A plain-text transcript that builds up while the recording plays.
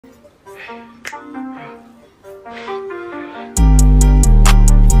You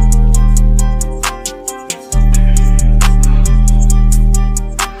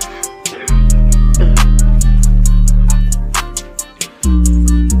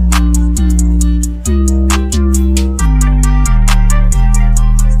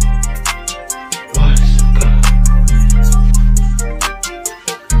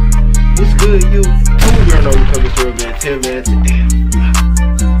girl know we coming through, man. 10 minutes. Damn.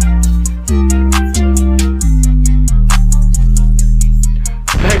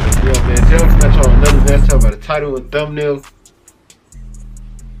 Back to yo, man. Tell me about y'all another video. Talk about the title and thumbnail.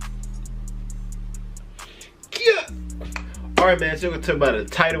 Yeah. Alright, man. So we're gonna talk about the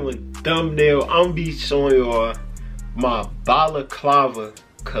title and thumbnail. I'm gonna be showing y'all my balaclava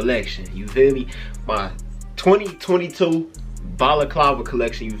collection. You feel me? My 2022 balaclava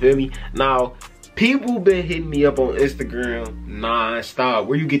collection. You feel me? Now, people been hitting me up on Instagram non-stop.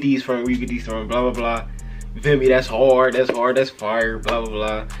 Where you get these from? Where you get these from? Blah blah blah. You feel me? That's hard. That's hard. That's fire. Blah blah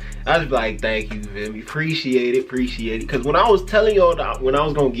blah. I just be like, thank you. You feel me? Appreciate it. Appreciate it. Cause when I was telling y'all that when I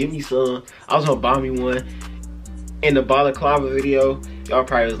was gonna give me some, I was gonna buy me one. In the balaclava video, y'all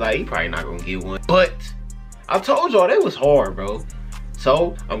probably was like, he probably not gonna get one. But I told y'all that was hard, bro.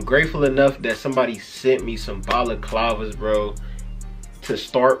 So I'm grateful enough that somebody sent me some balaclavas, bro, to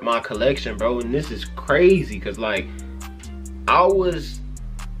start my collection, bro. And this is crazy because like I was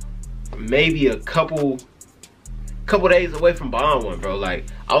maybe a couple days away from buying one, bro. Like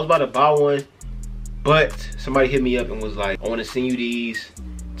I was about to buy one, but somebody hit me up and was like, I want to send you these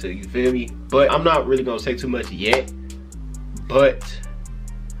to, you feel me? But I'm not really gonna say too much yet, but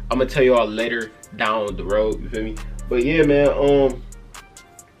I'm gonna tell y'all later down the road, you feel me? But yeah, man,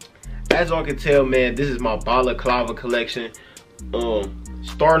 as y'all can tell, man, this is my balaclava collection.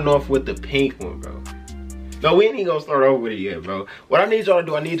 Starting off with the pink one, bro. No, we ain't even gonna start over with it yet, bro. What I need y'all to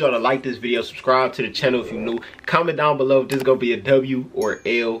do, I need y'all to like this video, subscribe to the channel if you're new. Comment down below if this is gonna be a W or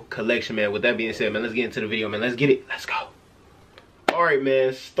L collection, man. With that being said, man, let's get into the video, man. Let's get it. Let's go. All right,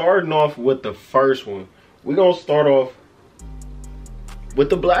 man. Starting off with the first one. We're gonna start off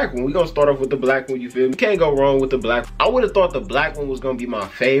with the black one. We're gonna start off with the black one, you feel me? Can't go wrong with the black. I would have thought the black one was gonna be my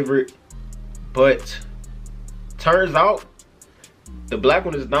favorite, but turns out the black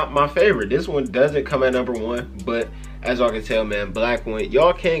one is not my favorite. This one doesn't come at #1, but as y'all can tell, man, black one,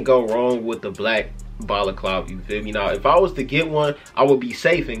 y'all can't go wrong with the black balaclava, you feel me? Now, if I was to get one, I would be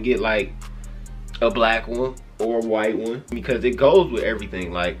safe and get like a black one or a white one because it goes with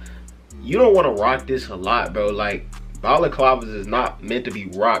everything. Like, you don't want to rock this a lot, bro. Like, balaclavas is not meant to be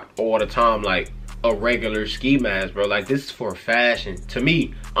rocked all the time like a regular ski mask, bro. Like, this is for fashion. To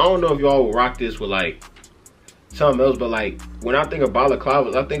me, I don't know if y'all will rock this with like something else, but like when I think of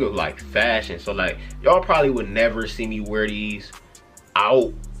balaclavas, I think of like fashion. So like y'all probably would never see me wear these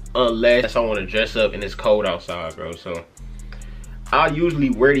out unless I want to dress up and it's cold outside, bro. So I usually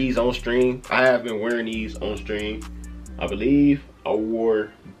wear these on stream. I have been wearing these on stream. I believe I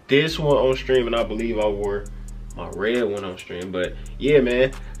wore this one on stream, and I believe I wore my red one on stream. But yeah,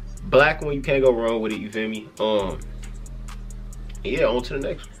 man, black one, you can't go wrong with it, you feel me? Yeah, on to the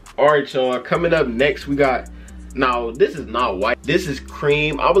next one. All right, y'all, coming up next, we got, now this is not white, this is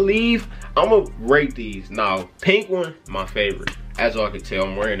cream. I believe I'm gonna rate these. Now, pink one, my favorite. As y'all can tell,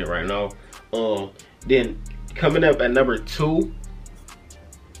 I'm wearing it right now. Then coming up at #2,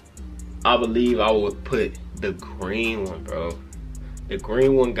 I believe I would put the green one, bro. The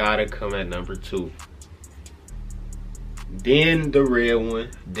green one gotta come at #2. Then the red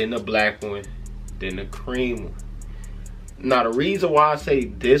one, then the black one, then the cream one. Now, the reason why I say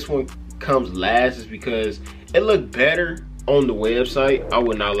this one comes last is because it looked better on the website. I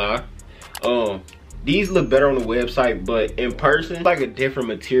would not lie. These look better on the website, but in person, it's like a different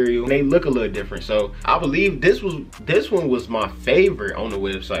material. They look a little different. So I believe this one was my favorite on the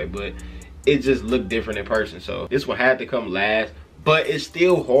website, but it just looked different in person. So this one had to come last, but it's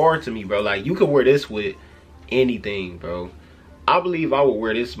still hard to me, bro. Like, you could wear this with anything, bro. I believe I would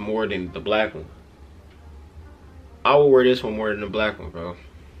wear this more than the black one. I would wear this one more than the black one, bro.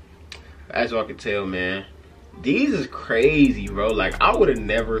 As y'all can tell, man, these is crazy, bro. Like, I would have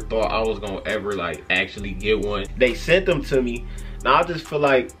never thought I was gonna ever like actually get one. They sent them to me. Now I just feel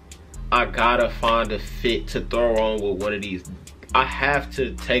like I gotta find a fit to throw on with one of these. I have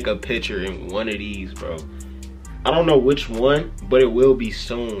to take a picture in one of these, bro. I don't know which one, but it will be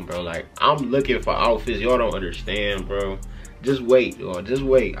soon, bro. Like, I'm looking for outfits. Y'all don't understand, bro. Just wait, y'all. Just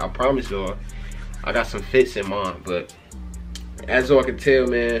wait. I promise y'all, I got some fits in mind. But as y'all can tell,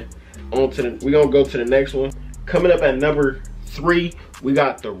 man, we gonna go to the next one. Coming up at #3, we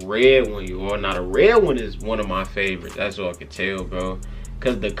got the red one, y'all. Now, the red one is one of my favorites. That's all I can tell, bro.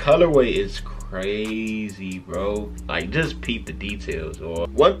 because the colorway is crazy, bro. Like, just peep the details, y'all.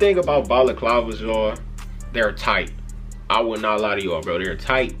 One thing about balaclavas, y'all, they're tight. I would not lie to y'all, bro. They're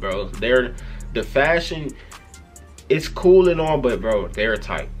tight, bro. The fashion, it's cool and all, but bro, they're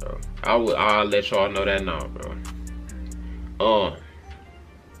tight, bro. I'll let y'all know that now, bro.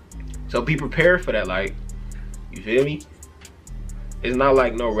 So be prepared for that, like, you feel me? It's not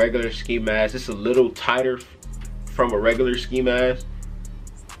like no regular ski mask. It's a little tighter from a regular ski mask,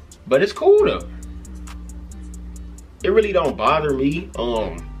 but it's cool though. It really don't bother me.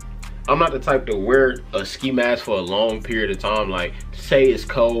 I'm not the type to wear a ski mask for a long period of time. Like, say it's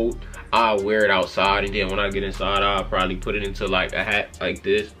cold, I'll wear it outside, and then when I get inside, I'll probably put it into like a hat like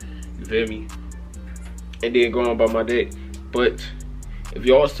this, you feel me? And then go on by my day. But if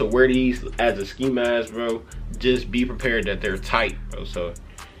y'all was to wear these as a ski mask, bro, just be prepared that they're tight, bro. So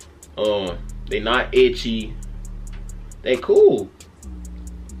they not itchy, they cool.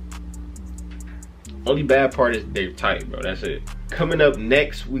 Only bad part is they're tight, bro. That's it. Coming up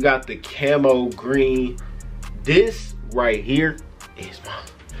next, we got the camo green. This right here is my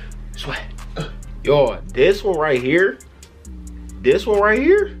sweat. Y'all, this one right here, this one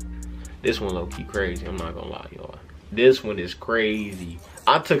low-key crazy. I'm not gonna lie, y'all. This one is crazy.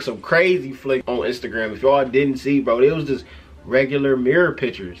 I took some crazy flicks on Instagram. If y'all didn't see, bro, it was just regular mirror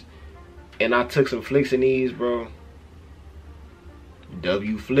pictures. And I took some flicks in these, bro.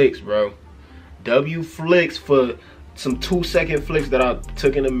 W flicks, bro. W flicks for some 2-second flicks that I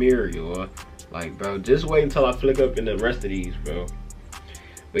took in the mirror, y'all. Like, bro, just wait until I flick up in the rest of these, bro.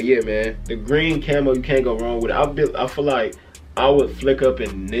 But yeah, man, the green camo, you can't go wrong with it. I feel like I would flick up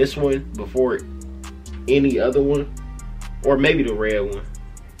in this one before any other one, or maybe the red one.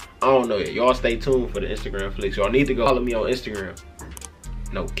 I don't know yet. Y'all stay tuned for the Instagram flicks. Y'all need to go follow me on Instagram.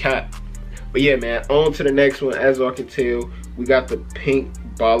 No cap. But yeah, man, on to the next one. As y'all can tell, we got the pink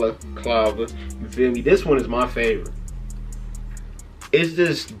balaclava. You feel me? This one is my favorite. It's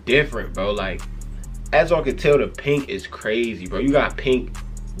just different, bro. Like, as y'all can tell, the pink is crazy, bro. You got pink,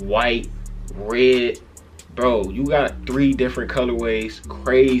 white, red. Bro, you got 3 different colorways.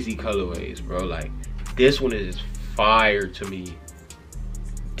 Crazy colorways, bro. Like, this one is fire to me.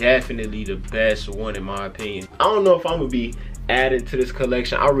 Definitely the best one in my opinion. I don't know if I'm gonna be adding to this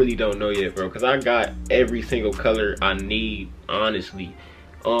collection. I really don't know yet, bro, because I got every single color I need, honestly.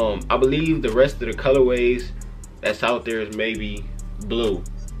 I believe the rest of the colorways that's out there is maybe blue.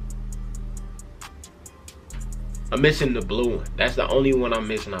 I'm missing the blue one. That's the only one I'm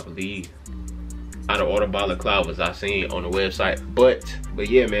missing, I believe, out of all the balaclavas I've seen on the website. But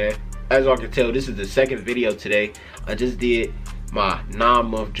yeah, man, as y'all can tell, this is the second video today. I just did my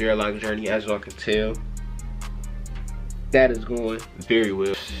 9-month dreadlock journey. As y'all can tell, that is going very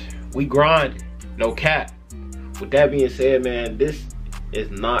well. We grind, no cap. With that being said, man, this is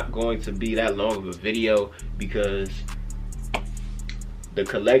not going to be that long of a video because the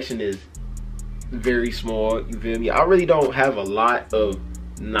collection is very small, you feel me? I really don't have a lot of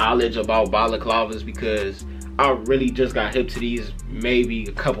knowledge about balaclavas because I really just got hip to these maybe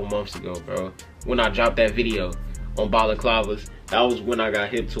a couple months ago, bro. When I dropped that video on balaclavas, that was when I got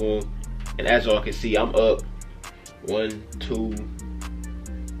hip to them. And as y'all can see, I'm up 1, 2,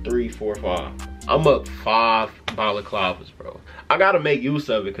 3, 4, 5. I'm up 5 balaclavas, bro. I gotta make use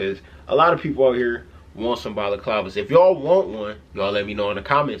of it because a lot of people out here want some balaclavas. If y'all want one, y'all let me know in the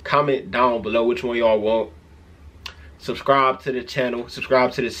comments. Comment down below which one y'all want. Subscribe to the channel.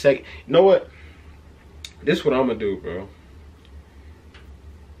 Subscribe to the second. You know what? This is what I'm gonna do, bro.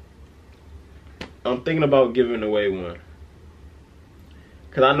 I'm thinking about giving away one.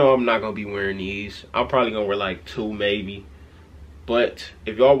 Cause I know I'm not gonna be wearing these. I'm probably gonna wear like 2 maybe. But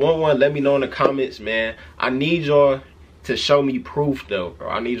if y'all want one, let me know in the comments, man. I need y'all to show me proof though, bro.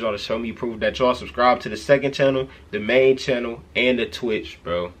 I need y'all to show me proof that y'all subscribe to the second channel, the main channel, and the Twitch,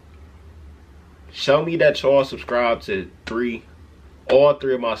 bro. Show me that y'all subscribe to all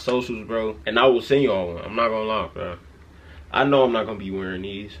 3 of my socials, bro. And I will send y'all one. I'm not gonna lie, bro. I know I'm not gonna be wearing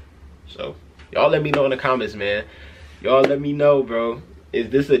these. So y'all let me know in the comments, man. Y'all let me know, bro. Is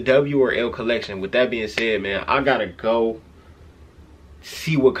this a W or L collection? With that being said, man, I gotta go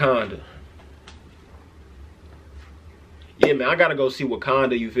see Wakanda. Yeah, man, I gotta go see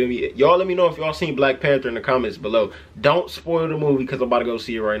Wakanda, you feel me? Y'all let me know if y'all seen Black Panther in the comments below. Don't spoil the movie because I'm about to go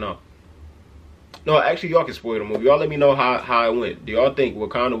see it right now. No, actually, y'all can spoil the movie. Y'all let me know how it went. Do y'all think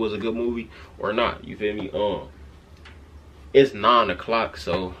Wakanda was a good movie or not? You feel me? It's 9 o'clock,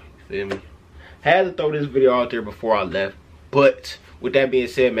 so, you feel me? Had to throw this video out there before I left. But with that being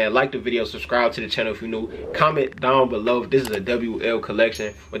said, man, like the video, subscribe to the channel if you're new. Comment down below if this is a WL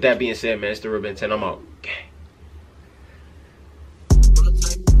collection. With that being said, man, it's the Real Ben 10. I'm out. Gang.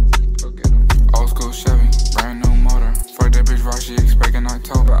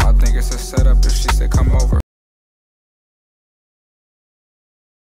 October. I think it's a setup if she said come over.